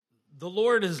The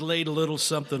Lord has laid a little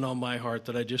something on my heart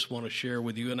that I just want to share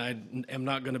with you, and I am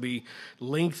not going to be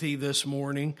lengthy this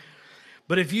morning.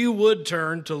 But if you would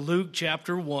turn to Luke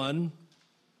chapter 1,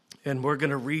 and we're going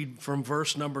to read from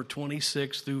verse number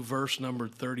 26 through verse number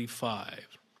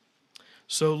 35.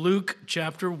 So Luke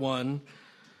chapter 1,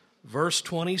 verse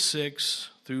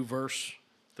 26 through verse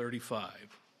 35.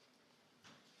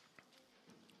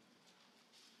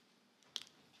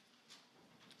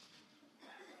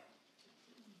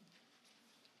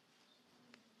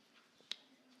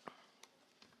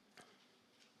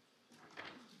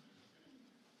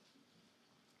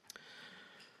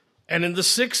 And in the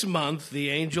 6th month, the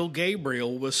angel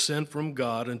Gabriel was sent from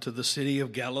God into the city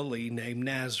of Galilee named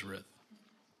Nazareth,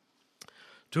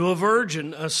 to a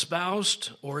virgin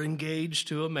espoused or engaged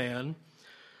to a man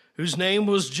whose name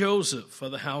was Joseph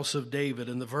of the house of David,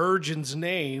 and the virgin's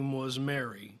name was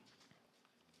Mary.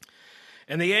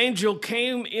 And the angel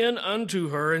came in unto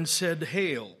her and said,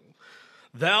 Hail,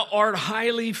 thou art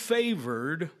highly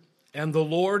favored, and the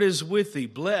Lord is with thee.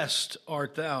 Blessed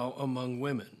art thou among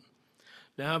women.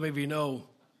 Now, maybe you know,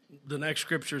 the next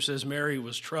scripture says Mary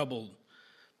was troubled.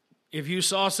 If you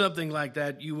saw something like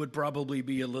that, you would probably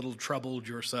be a little troubled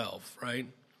yourself, right?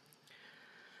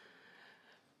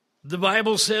 The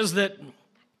Bible says that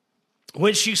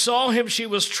when she saw him, she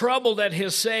was troubled at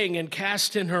his saying and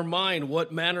cast in her mind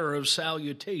what manner of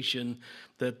salutation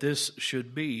that this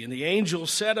should be. And the angel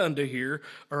said unto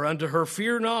her,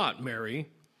 Fear not, Mary,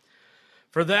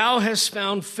 for thou hast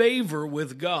found favor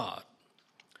with God.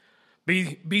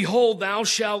 Behold, thou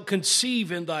shalt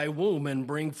conceive in thy womb and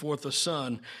bring forth a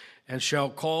son, and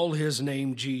shalt call his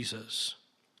name Jesus.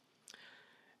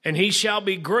 And he shall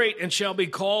be great, and shall be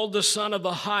called the Son of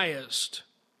the Highest.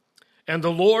 And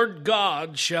the Lord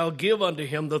God shall give unto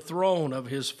him the throne of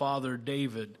his father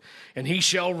David. And he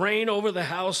shall reign over the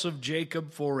house of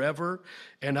Jacob forever,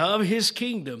 and of his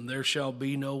kingdom there shall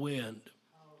be no end.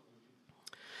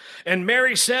 And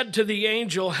Mary said to the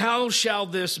angel, How shall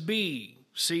this be,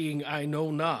 seeing I know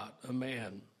not a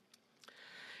man?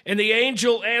 And the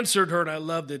angel answered her, and I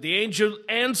loved it. The angel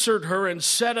answered her and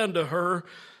said unto her,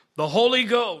 The Holy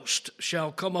Ghost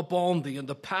shall come upon thee, and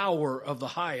the power of the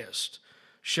Highest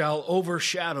shall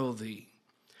overshadow thee.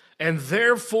 And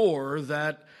therefore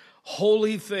that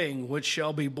holy thing which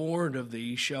shall be born of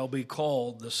thee shall be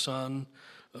called the Son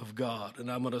of God. And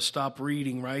I'm going to stop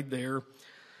reading right there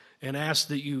and ask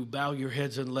that you bow your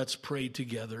heads and let's pray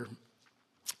together.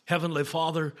 Heavenly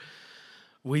Father,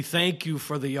 we thank you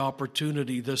for the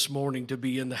opportunity this morning to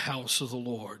be in the house of the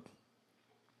Lord.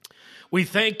 We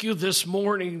thank you this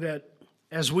morning that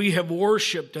as we have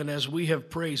worshiped and as we have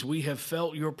praised, we have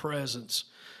felt your presence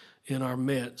in our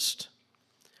midst.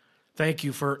 Thank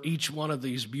you for each one of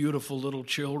these beautiful little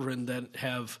children that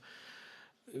have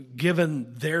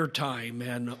given their time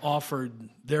and offered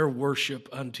their worship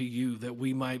unto you, that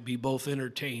we might be both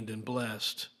entertained and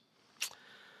blessed.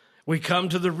 We come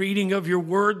to the reading of your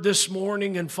word this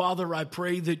morning, and Father, I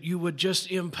pray that you would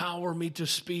just empower me to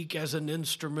speak as an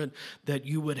instrument that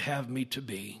you would have me to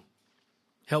be.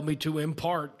 Help me to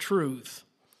impart truth.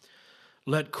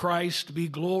 Let Christ be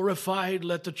glorified.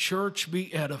 Let the church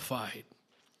be edified.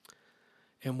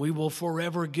 And we will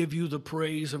forever give you the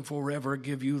praise and forever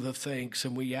give you the thanks.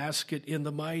 And we ask it in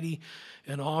the mighty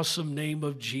and awesome name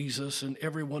of Jesus. And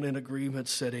everyone in agreement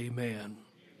said amen.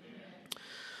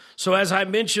 So as I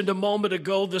mentioned a moment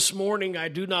ago this morning, I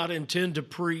do not intend to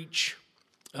preach,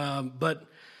 but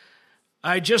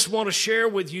I just want to share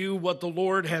with you what the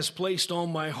Lord has placed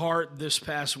on my heart this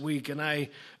past week, and I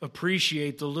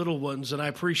appreciate the little ones, and I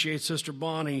appreciate Sister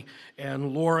Bonnie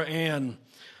and Laura Ann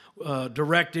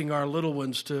directing our little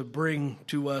ones to bring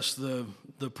to us the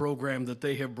program that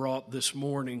they have brought this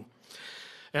morning.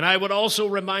 And I would also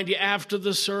remind you, after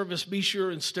the service, be sure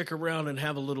and stick around and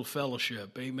have a little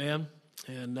fellowship, amen?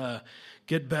 And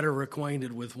get better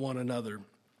acquainted with one another.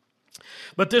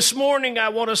 But this morning I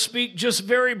want to speak just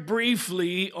very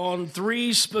briefly on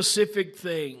 3 specific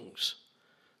things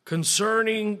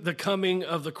concerning the coming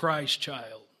of the Christ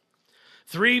child.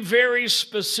 3 very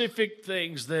specific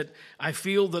things that I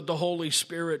feel that the Holy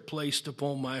Spirit placed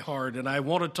upon my heart. And I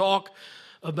want to talk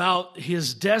about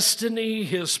his destiny,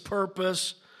 his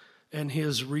purpose, and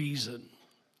his reason.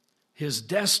 His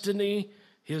destiny,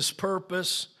 his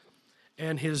purpose,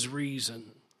 and his reason.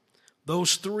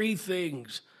 Those 3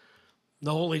 things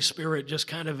the Holy Spirit just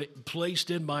kind of placed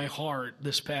in my heart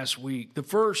this past week. The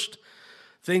first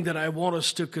thing that I want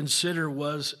us to consider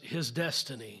was his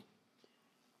destiny.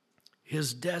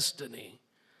 His destiny.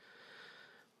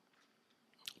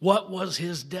 What was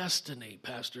his destiny,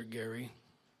 Pastor Gary?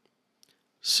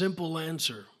 Simple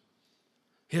answer.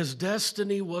 His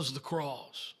destiny was the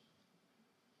cross.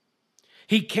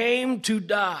 He came to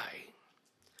die.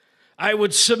 I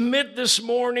would submit this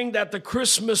morning that the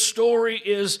Christmas story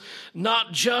is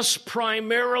not just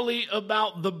primarily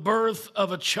about the birth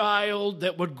of a child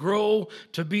that would grow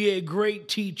to be a great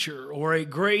teacher or a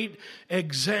great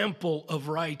example of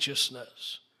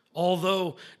righteousness,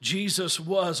 although Jesus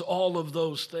was all of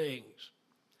those things.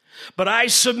 But I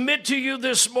submit to you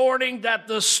this morning that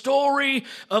the story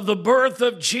of the birth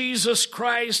of Jesus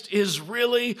Christ is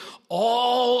really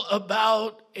all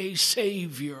about a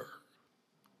Savior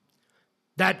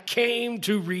that came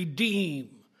to redeem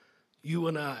you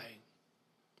and I.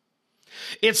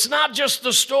 It's not just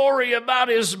the story about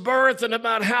his birth and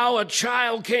about how a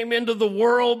child came into the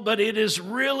world, but it is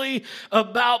really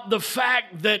about the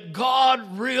fact that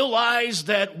God realized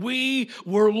that we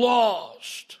were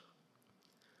lost,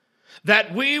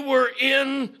 that we were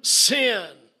in sin,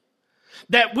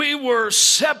 that we were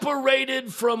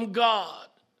separated from God.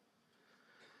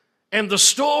 And the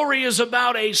story is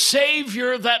about a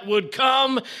Savior that would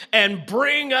come and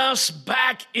bring us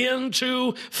back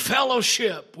into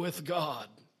fellowship with God.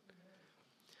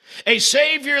 A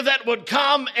Savior that would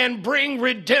come and bring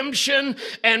redemption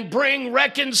and bring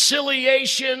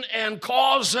reconciliation and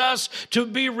cause us to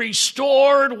be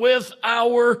restored with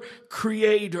our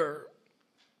Creator,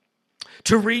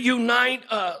 to reunite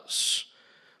us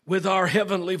with our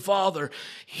Heavenly Father.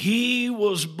 He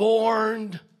was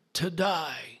born to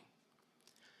die.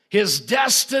 His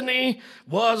destiny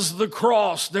was the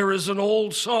cross. There is an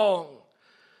old song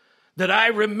that I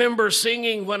remember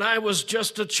singing when I was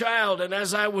just a child and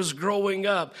as I was growing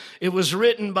up. It was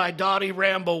written by Dottie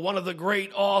Rambo, one of the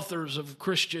great authors of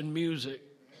Christian music.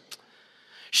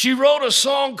 She wrote a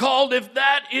song called "If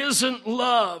That Isn't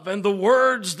Love," and the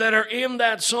words that are in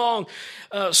that song,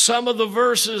 some of the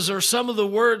verses or some of the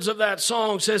words of that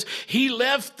song says, "He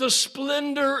left the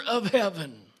splendor of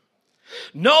heaven,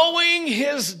 knowing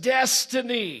his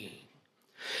destiny.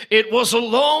 It was a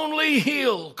lonely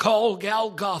hill called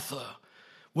Golgotha,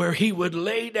 where he would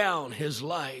lay down his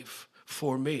life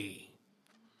for me."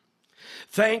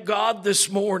 Thank God this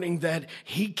morning that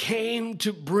he came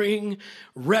to bring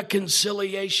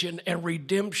reconciliation and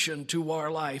redemption to our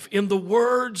life. In the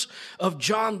words of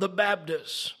John the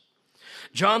Baptist,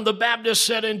 John the Baptist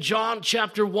said in John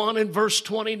chapter 1 and verse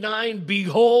 29,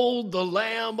 "Behold the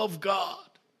Lamb of God,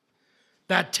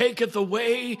 that taketh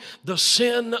away the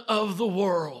sin of the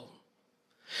world."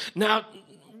 Now,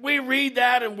 we read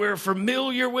that and we're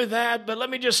familiar with that, but let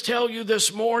me just tell you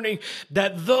this morning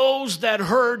that those that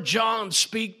heard John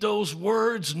speak those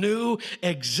words knew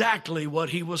exactly what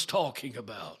he was talking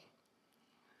about.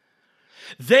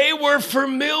 They were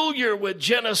familiar with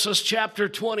Genesis chapter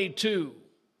 22.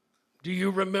 Do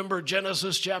you remember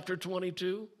Genesis chapter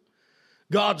 22?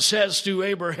 God says to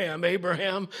Abraham,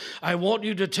 "Abraham, I want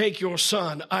you to take your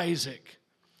son, Isaac,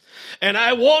 and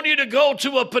I want you to go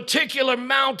to a particular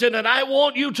mountain, and I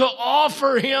want you to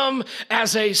offer him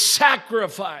as a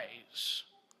sacrifice."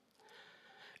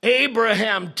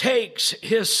 Abraham takes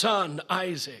his son,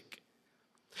 Isaac,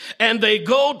 and they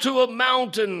go to a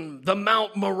mountain, the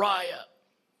Mount Moriah.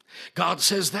 God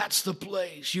says that's the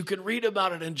place. You can read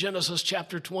about it in Genesis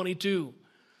chapter 22.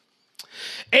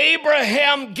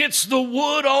 Abraham gets the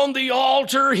wood on the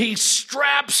altar. He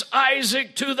straps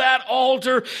Isaac to that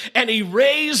altar, and he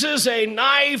raises a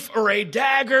knife or a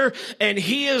dagger, and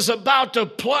he is about to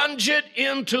plunge it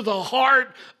into the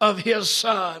heart of his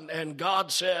son. And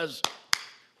God says,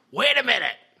 "Wait a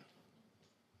minute.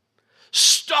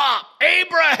 Stop.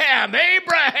 Abraham,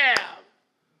 Abraham,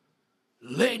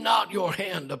 lay not your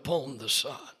hand upon the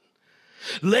son.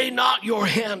 Lay not your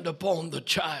hand upon the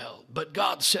child." But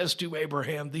God says to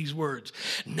Abraham these words,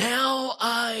 "Now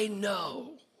I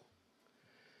know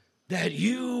that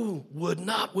you would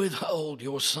not withhold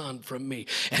your son from me.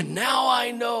 And now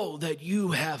I know that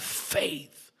you have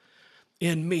faith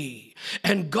in me."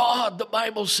 And God, the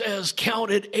Bible says,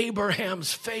 counted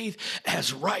Abraham's faith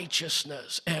as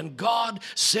righteousness. And God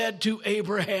said to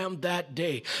Abraham that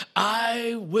day,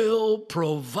 "I will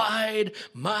provide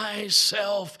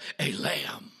myself a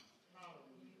lamb.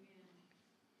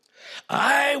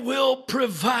 I will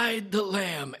provide the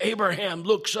lamb." Abraham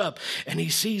looks up and he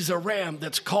sees a ram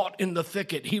that's caught in the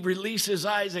thicket. He releases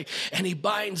Isaac and he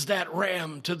binds that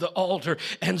ram to the altar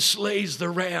and slays the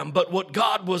ram. But what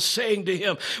God was saying to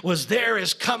him was, there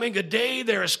is coming a day,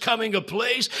 there is coming a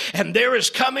place, and there is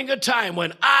coming a time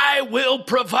when I will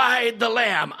provide the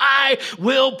lamb. I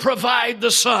will provide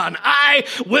the son. I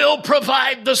will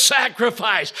provide the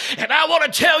sacrifice. And I want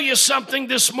to tell you something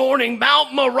this morning.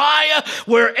 Mount Moriah,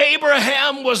 where Abraham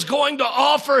Abraham was going to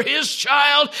offer his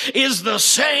child is the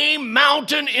same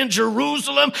mountain in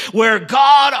Jerusalem where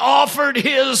God offered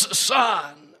his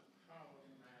son.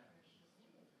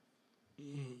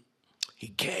 He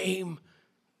came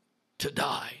to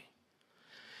die.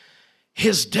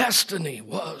 His destiny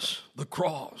was the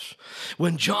cross.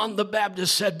 When John the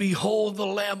Baptist said, "Behold the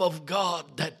Lamb of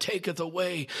God that taketh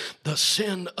away the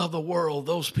sin of the world,"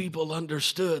 those people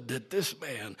understood that this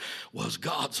man was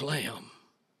God's Lamb.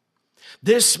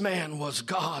 This man was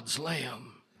God's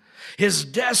Lamb. His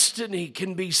destiny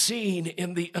can be seen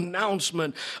in the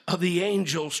announcement of the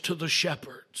angels to the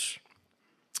shepherds.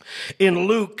 In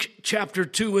Luke chapter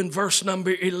 2 and verse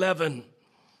number 11,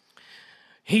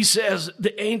 he says,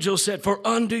 the angel said, "For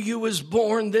unto you is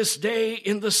born this day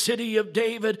in the city of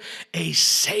David a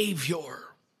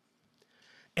Savior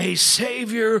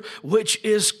which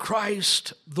is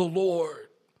Christ the Lord."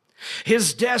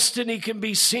 His destiny can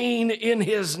be seen in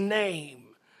his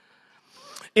name,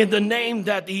 in the name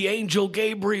that the angel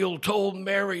Gabriel told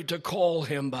Mary to call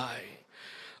him by.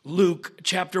 Luke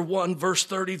chapter 1, verse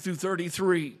 30 through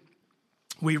 33.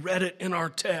 We read it in our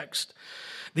text.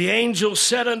 The angel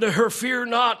said unto her, "Fear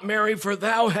not, Mary, for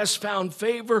thou hast found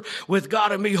favor with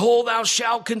God. And behold, thou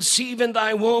shalt conceive in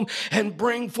thy womb and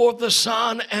bring forth a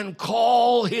son and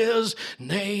call his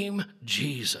name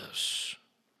Jesus.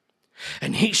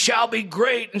 And he shall be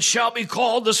great and shall be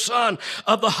called the Son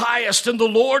of the Highest. And the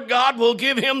Lord God will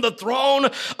give him the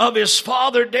throne of his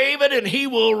father David, and he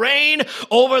will reign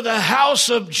over the house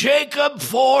of Jacob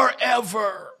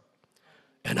forever.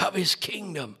 And of his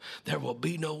kingdom there will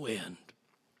be no end."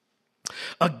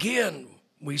 Again,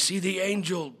 we see the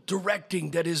angel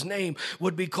directing that his name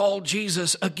would be called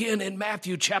Jesus. Again in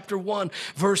Matthew chapter 1,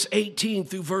 verse 18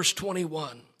 through verse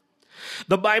 21.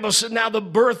 The Bible said, "Now the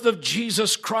birth of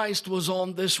Jesus Christ was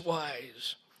on this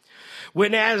wise.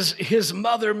 When as his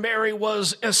mother Mary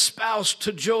was espoused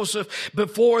to Joseph,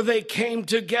 before they came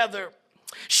together,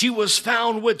 she was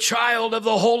found with child of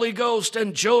the Holy Ghost,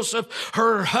 and Joseph,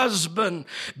 her husband,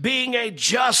 being a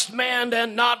just man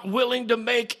and not willing to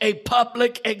make a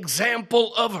public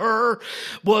example of her,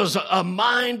 was a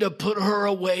mind to put her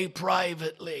away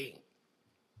privately."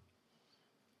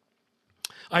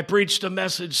 I preached a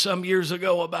message some years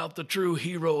ago about the true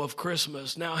hero of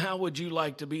Christmas. Now, how would you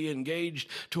like to be engaged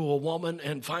to a woman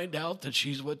and find out that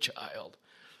she's with child?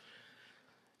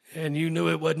 And you knew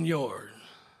it wasn't yours.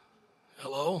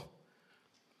 Hello?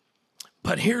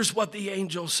 But here's what the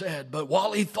angel said. "But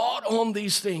while he thought on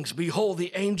these things, behold,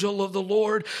 the angel of the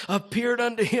Lord appeared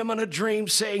unto him in a dream,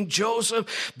 saying,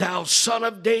 Joseph, thou son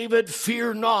of David,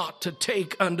 fear not to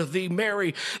take unto thee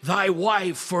Mary thy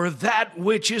wife, for that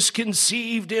which is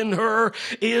conceived in her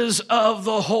is of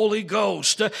the Holy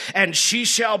Ghost. And she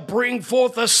shall bring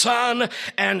forth a son,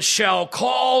 and shall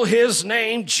call his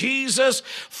name Jesus,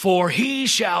 for he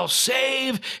shall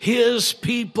save his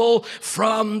people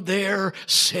from their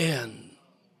sin."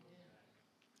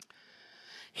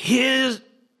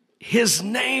 His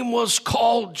name was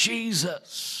called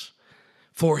Jesus,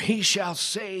 for he shall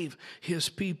save his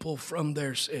people from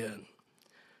their sin.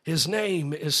 His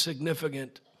name is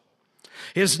significant.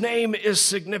 His name is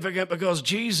significant because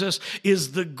Jesus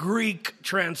is the Greek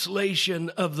translation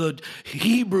of the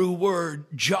Hebrew word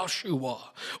Joshua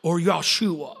or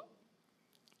Yeshua.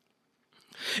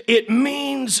 It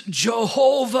means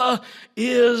Jehovah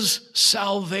is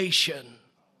salvation.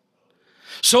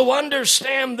 So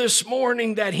understand this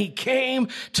morning that he came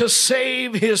to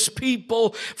save his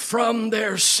people from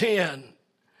their sin.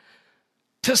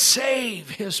 To save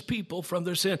his people from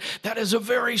their sin. That is a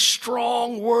very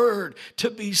strong word, to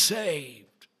be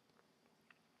saved.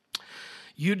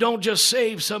 You don't just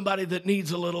save somebody that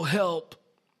needs a little help.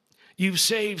 You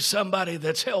save somebody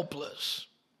that's helpless.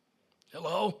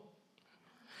 Hello?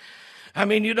 I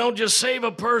mean, you don't just save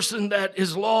a person that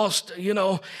is lost,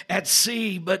 at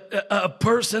sea, but a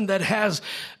person that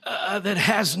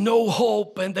has no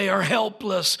hope and they are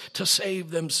helpless to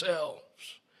save themselves.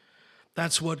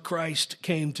 That's what Christ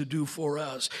came to do for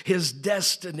us. His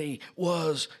destiny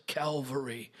was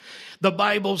Calvary. The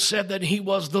Bible said that he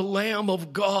was the Lamb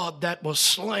of God that was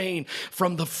slain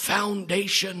from the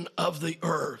foundation of the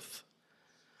earth.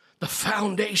 The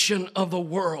foundation of the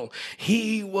world.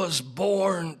 He was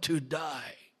born to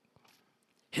die.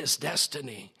 His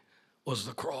destiny was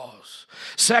the cross.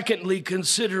 Secondly,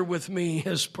 consider with me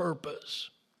his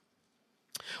purpose.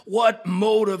 What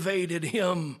motivated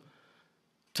him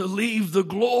to leave the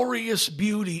glorious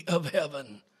beauty of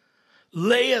heaven,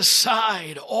 lay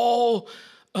aside all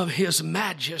of his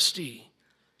majesty,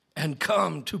 and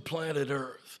come to planet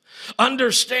Earth.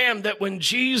 Understand that when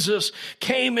Jesus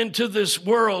came into this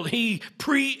world, he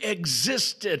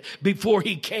pre-existed before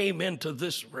he came into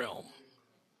this realm.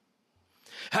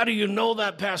 How do you know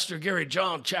that, Pastor Gary?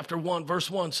 John chapter 1, verse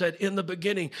 1 said, in the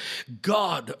beginning,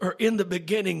 God, or in the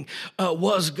beginning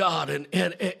was God, and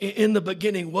in the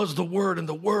beginning was the Word, and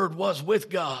the Word was with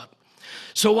God.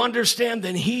 So understand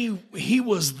that he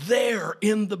was there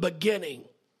in the beginning.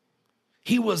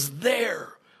 He was there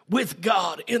with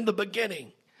God in the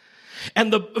beginning.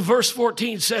 And the verse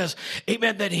 14 says,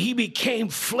 amen, that he became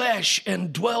flesh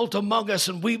and dwelt among us,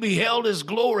 and we beheld his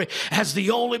glory as the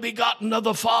only begotten of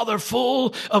the Father,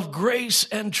 full of grace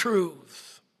and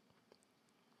truth.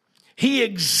 He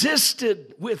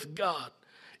existed with God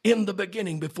in the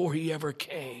beginning before he ever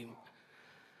came.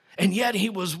 And yet he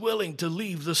was willing to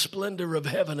leave the splendor of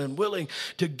heaven and willing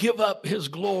to give up his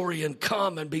glory and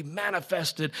come and be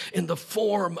manifested in the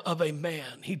form of a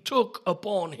man. He took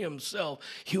upon himself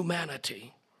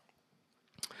humanity.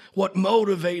 What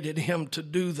motivated him to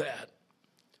do that?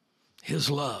 His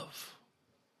love.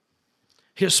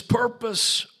 His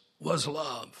purpose was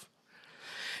love.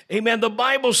 Amen. The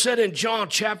Bible said in John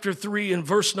chapter 3 and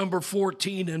verse number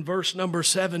 14 and verse number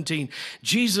 17,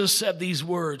 Jesus said these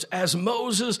words, as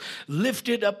Moses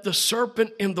lifted up the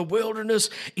serpent in the wilderness,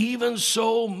 even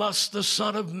so must the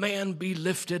Son of Man be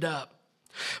lifted up.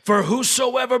 For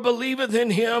whosoever believeth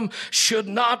in him should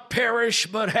not perish,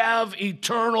 but have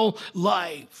eternal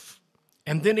life.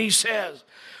 And then he says,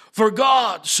 for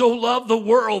God so loved the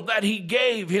world that he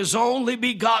gave his only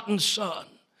begotten Son,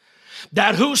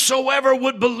 that whosoever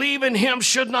would believe in him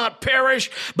should not perish,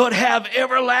 but have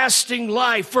everlasting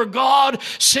life. For God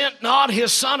sent not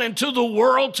his Son into the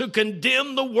world to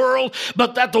condemn the world,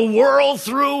 but that the world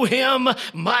through him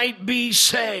might be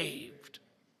saved.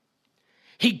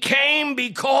 He came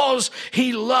because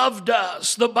he loved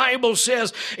us. The Bible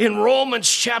says in Romans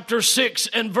chapter 6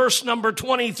 and verse number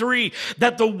 23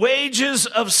 that the wages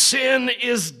of sin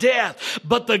is death,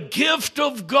 but the gift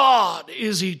of God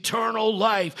is eternal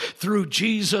life through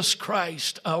Jesus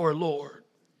Christ our Lord.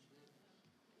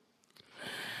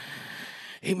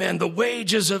 Amen. The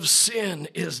wages of sin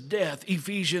is death.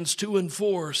 Ephesians 2 and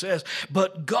 4 says,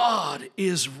 but God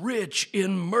is rich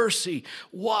in mercy.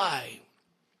 Why?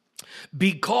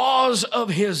 Because of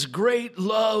his great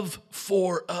love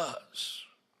for us.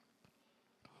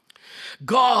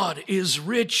 God is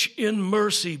rich in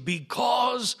mercy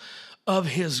because of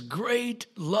his great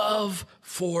love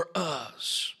for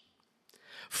us.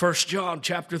 1 John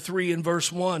chapter 3 and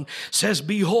verse 1 says,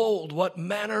 behold, what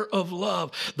manner of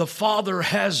love the Father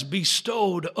has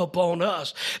bestowed upon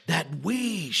us, that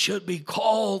we should be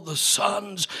called the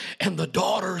sons and the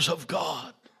daughters of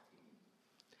God.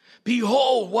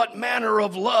 Behold, what manner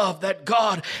of love that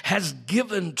God has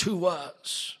given to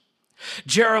us.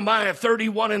 Jeremiah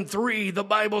 31 and 3, the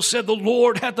Bible said, the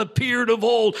Lord hath appeared of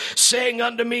old, saying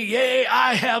unto me, yea,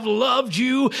 I have loved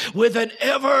you with an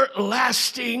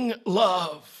everlasting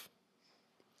love.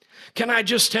 Can I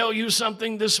just tell you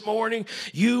something this morning?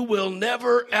 You will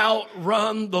never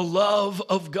outrun the love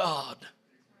of God.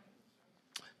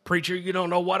 Preacher, you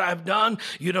don't know what I've done.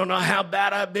 You don't know how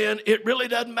bad I've been. It really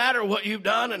doesn't matter what you've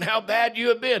done and how bad you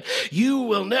have been. You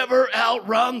will never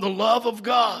outrun the love of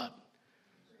God.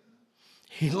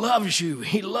 He loves you.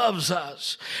 He loves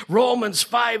us. Romans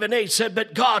 5 and 8 said,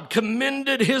 but God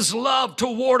commended his love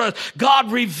toward us.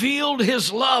 God revealed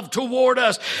his love toward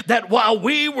us, that while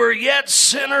we were yet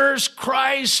sinners,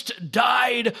 Christ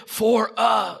died for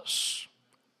us.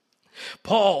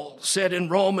 Paul said in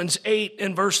Romans 8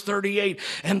 and verse 38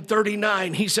 and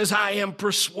 39, he says, I am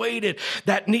persuaded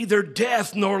that neither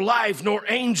death nor life, nor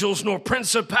angels, nor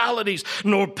principalities,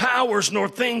 nor powers, nor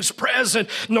things present,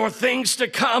 nor things to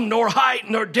come, nor height,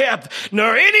 nor depth,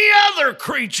 nor any other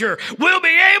creature will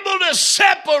be able to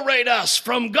separate us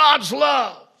from God's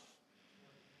love.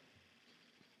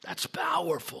 That's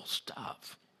powerful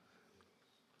stuff.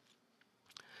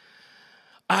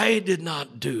 I did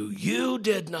not do, you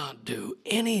did not do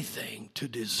anything to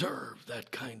deserve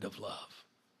that kind of love.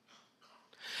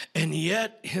 And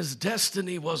yet his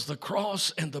destiny was the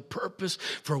cross, and the purpose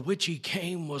for which he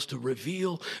came was to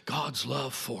reveal God's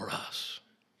love for us.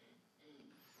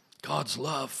 God's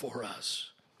love for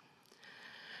us.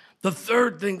 The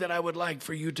third thing that I would like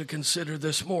for you to consider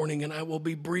this morning, and I will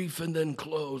be brief and then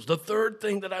close. The third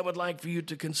thing that I would like for you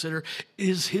to consider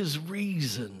is his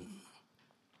reason.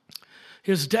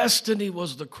 His destiny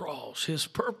was the cross. His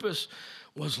purpose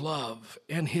was love.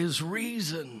 And his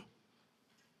reason,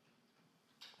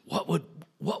 what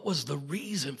was the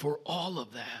reason for all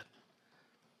of that?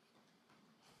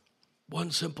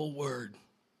 One simple word: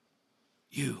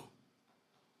 you.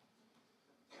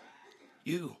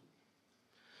 You.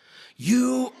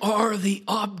 You are the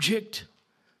object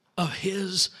of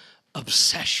his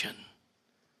obsession.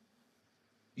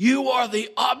 You are the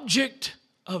object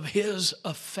of his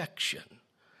affection.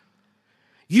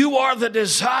 You are the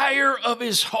desire of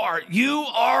his heart. You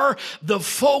are the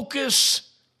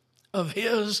focus of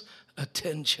his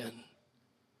attention.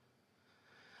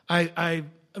 I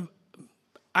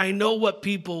know what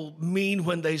people mean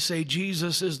when they say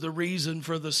Jesus is the reason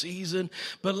for the season,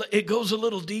 but it goes a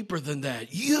little deeper than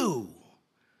that. You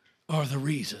are the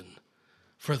reason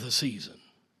for the season,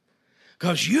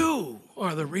 because you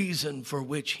are the reason for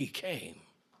which he came.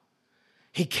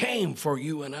 He came for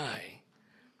you and I.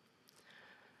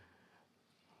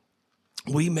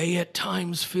 We may at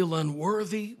times feel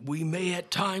unworthy. We may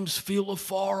at times feel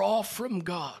afar off from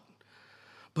God.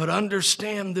 But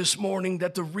understand this morning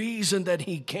that the reason that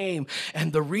he came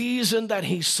and the reason that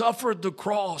he suffered the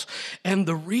cross and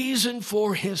the reason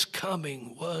for his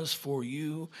coming was for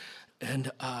you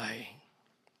and I.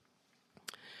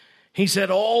 He said,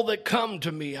 all that come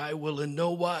to me I will in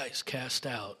no wise cast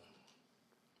out.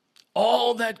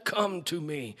 All that come to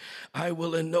me, I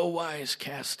will in no wise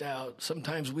cast out.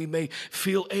 Sometimes we may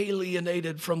feel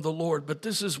alienated from the Lord, but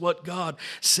this is what God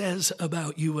says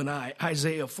about you and I.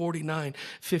 Isaiah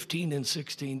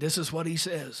 49:15-16. This is what he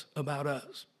says about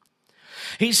us.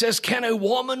 He says, can a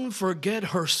woman forget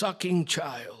her sucking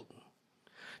child?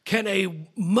 Can a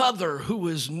mother who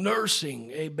is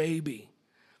nursing a baby,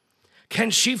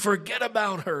 can she forget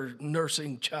about her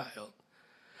nursing child?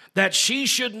 That she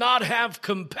should not have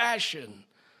compassion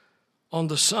on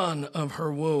the son of her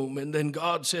womb. And then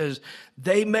God says,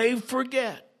 they may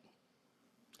forget.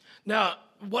 Now,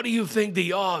 what do you think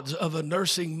the odds of a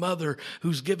nursing mother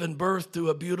who's given birth to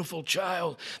a beautiful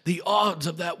child, the odds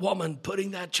of that woman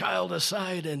putting that child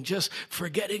aside and just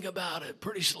forgetting about it?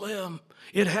 Pretty slim.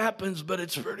 It happens, but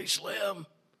it's pretty slim.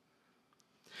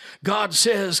 God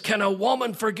says, can a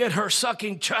woman forget her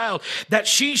sucking child, that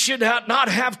she should not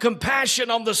have compassion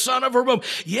on the son of her womb?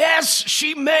 Yes,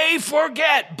 she may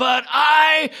forget, but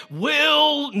I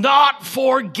will not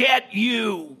forget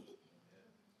you.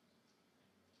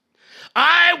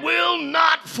 I will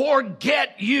not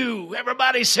forget you.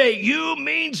 Everybody say, you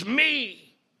means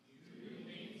me.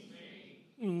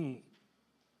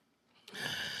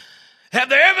 Have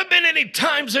there ever been any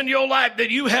times in your life that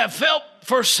you have felt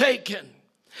forsaken?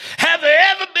 Have there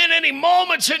ever been any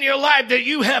moments in your life that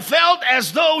you have felt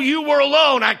as though you were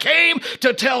alone? I came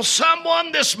to tell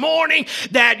someone this morning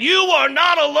that you are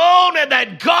not alone and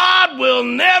that God will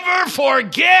never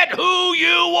forget who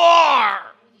you are.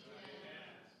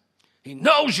 He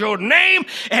knows your name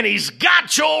and he's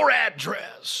got your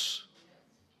address.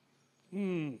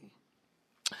 He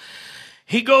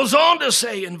goes on to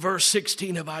say in verse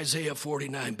 16 of Isaiah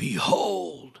 49,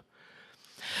 behold,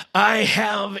 I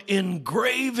have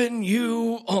engraven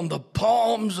you on the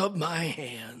palms of my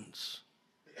hands.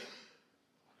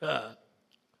 I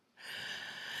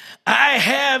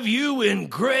have you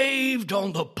engraved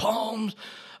on the palms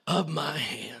of my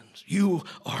hands. You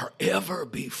are ever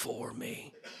before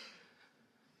me.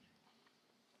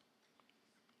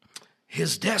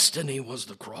 His destiny was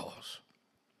the cross.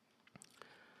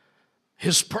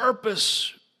 His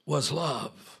purpose was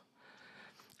love.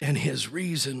 And his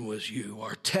reason was you.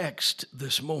 Our text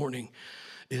this morning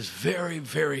is very,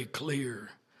 very clear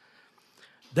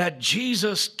that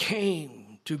Jesus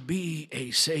came to be a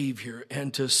Savior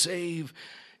and to save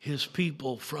his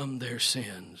people from their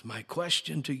sins. My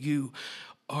question to you,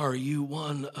 are you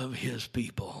one of his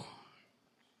people?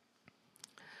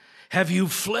 Have you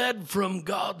fled from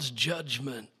God's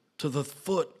judgment to the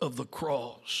foot of the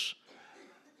cross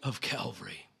of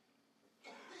Calvary?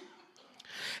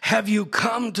 Have you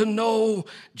come to know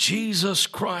Jesus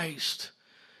Christ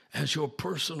as your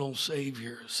personal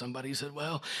Savior? Somebody said,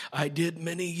 well, I did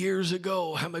many years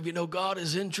ago. How many of you know God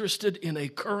is interested in a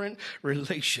current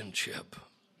relationship?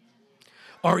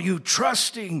 Are you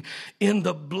trusting in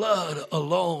the blood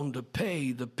alone to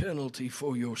pay the penalty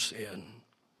for your sin?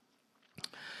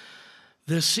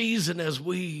 This season, as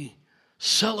we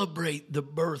celebrate the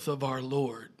birth of our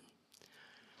Lord,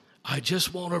 I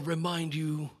just want to remind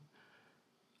you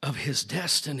of his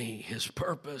destiny, his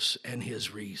purpose, and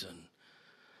his reason.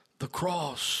 The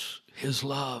cross, his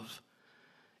love,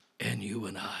 and you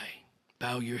and I.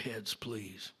 Bow your heads,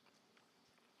 please.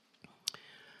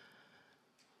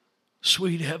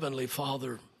 Sweet Heavenly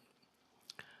Father,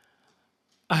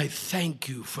 I thank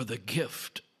you for the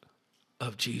gift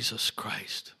of Jesus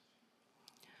Christ.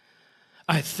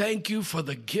 I thank you for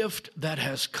the gift that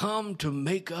has come to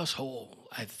make us whole.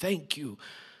 I thank you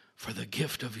for the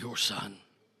gift of your Son.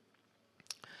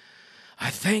 I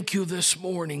thank you this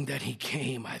morning that he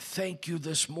came. I thank you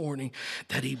this morning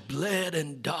that he bled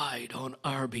and died on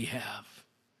our behalf.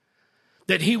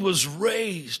 That he was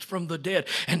raised from the dead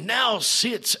and now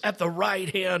sits at the right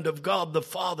hand of God the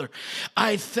Father.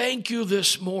 I thank you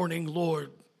this morning, Lord,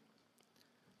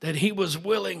 that he was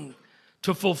willing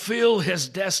to fulfill his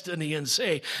destiny and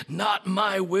say, not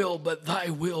my will, but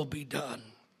thy will be done.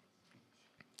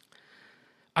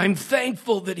 I'm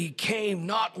thankful that he came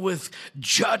not with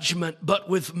judgment, but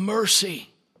with mercy.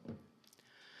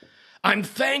 I'm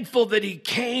thankful that he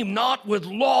came not with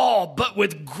law, but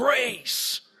with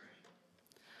grace.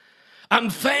 I'm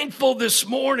thankful this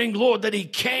morning, Lord, that he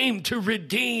came to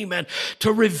redeem and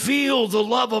to reveal the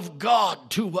love of God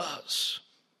to us.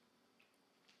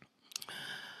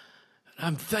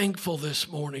 I'm thankful this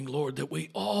morning, Lord, that we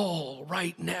all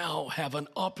right now have an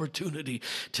opportunity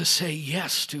to say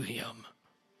yes to him.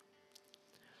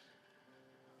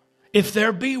 If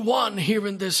there be one here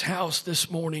in this house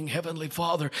this morning, Heavenly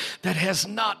Father, that has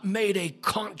not made a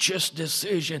conscious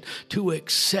decision to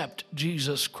accept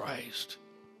Jesus Christ,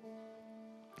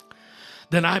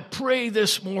 then I pray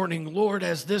this morning, Lord,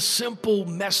 as this simple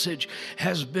message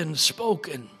has been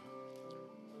spoken,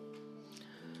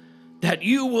 that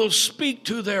you will speak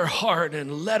to their heart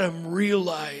and let them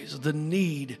realize the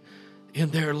need in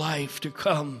their life to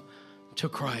come to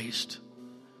Christ.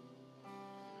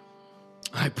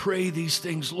 I pray these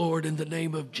things, Lord, in the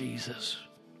name of Jesus.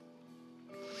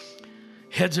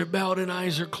 Heads are bowed and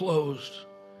eyes are closed.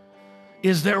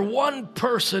 Is there one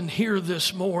person here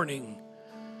this morning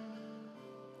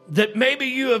that maybe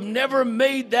you have never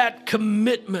made that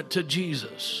commitment to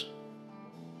Jesus?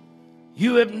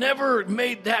 You have never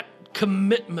made that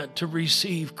commitment to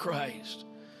receive Christ.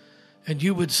 And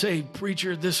you would say,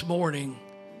 preacher, this morning,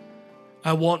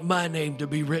 I want my name to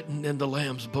be written in the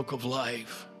Lamb's Book of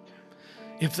Life.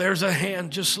 If there's a hand,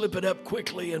 just slip it up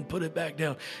quickly and put it back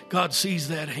down. God sees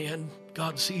that hand.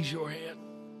 God sees your hand.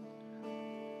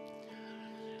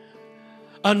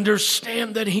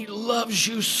 Understand that he loves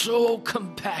you so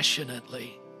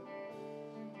compassionately.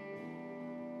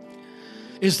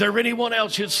 Is there anyone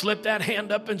else who'd slip that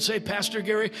hand up and say, Pastor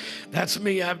Gary, that's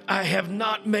me. I have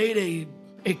not made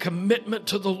a commitment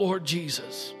to the Lord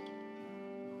Jesus.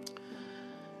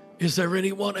 Is there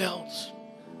anyone else?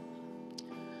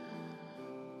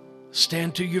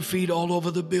 Stand to your feet all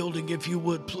over the building if you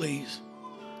would, please.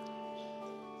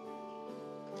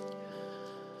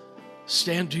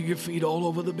 Stand to your feet all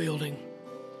over the building.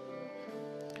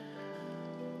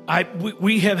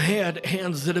 We have had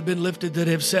hands that have been lifted that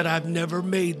have said, I've never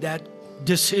made that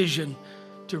decision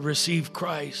to receive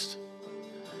Christ.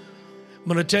 I'm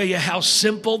going to tell you how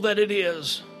simple that it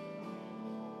is.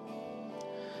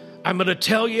 I'm going to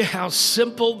tell you how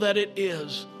simple that it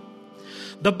is.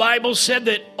 The Bible said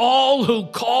that all who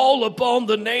call upon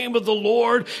the name of the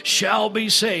Lord shall be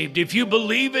saved. If you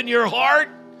believe in your heart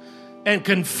and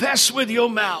confess with your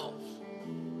mouth,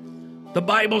 the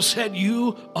Bible said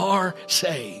you are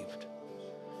saved.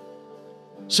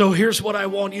 So here's what I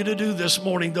want you to do this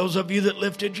morning. Those of you that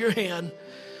lifted your hand,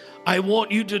 I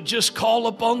want you to just call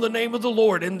upon the name of the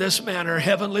Lord in this manner.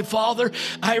 Heavenly Father,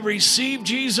 I receive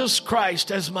Jesus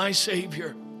Christ as my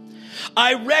Savior.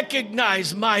 I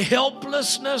recognize my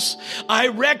helplessness. I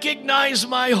recognize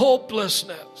my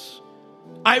hopelessness.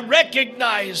 I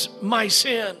recognize my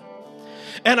sin.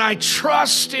 And I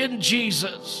trust in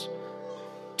Jesus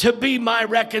to be my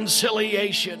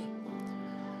reconciliation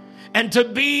and to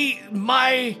be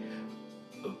my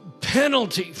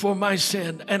penalty for my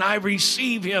sin. And I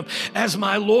receive him as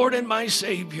my Lord and my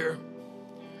Savior.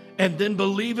 And then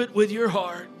believe it with your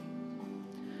heart.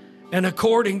 And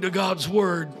according to God's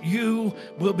word, you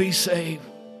will be saved.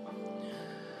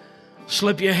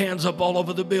 Slip your hands up all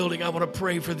over the building. I want to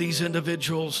pray for these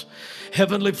individuals.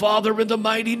 Heavenly Father, in the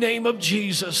mighty name of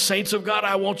Jesus, saints of God,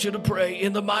 I want you to pray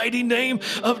in the mighty name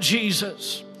of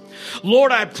Jesus.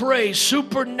 Lord, I pray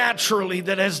supernaturally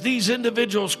that as these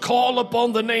individuals call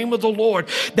upon the name of the Lord,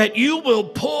 that you will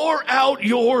pour out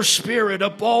your Spirit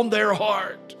upon their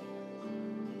heart.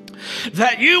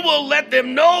 That you will let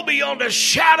them know beyond a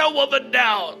shadow of a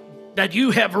doubt that you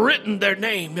have written their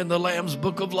name in the Lamb's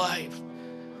Book of Life.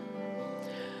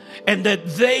 And that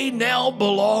they now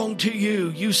belong to you.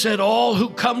 You said all who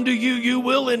come to you, you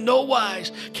will in no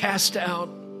wise cast out.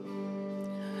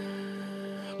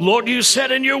 Lord, you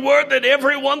said in your word that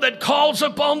everyone that calls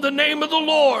upon the name of the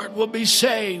Lord will be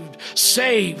saved.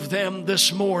 Save them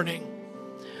this morning.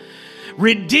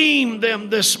 Redeem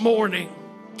them this morning.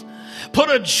 Put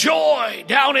a joy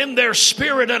down in their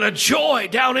spirit and a joy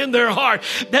down in their heart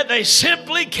that they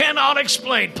simply cannot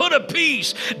explain. Put a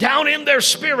peace down in their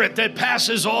spirit that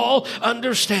passes all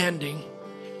understanding.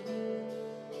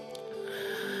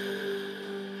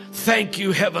 Thank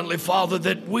you, Heavenly Father,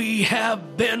 that we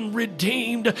have been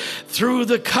redeemed through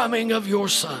the coming of your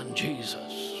Son,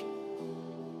 Jesus.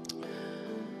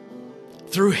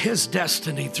 Through his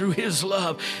destiny, through his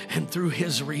love, and through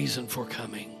his reason for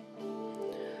coming.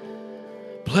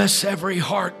 Bless every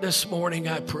heart this morning,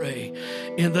 I pray.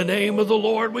 In the name of the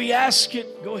Lord, we ask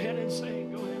it. Go ahead and say it.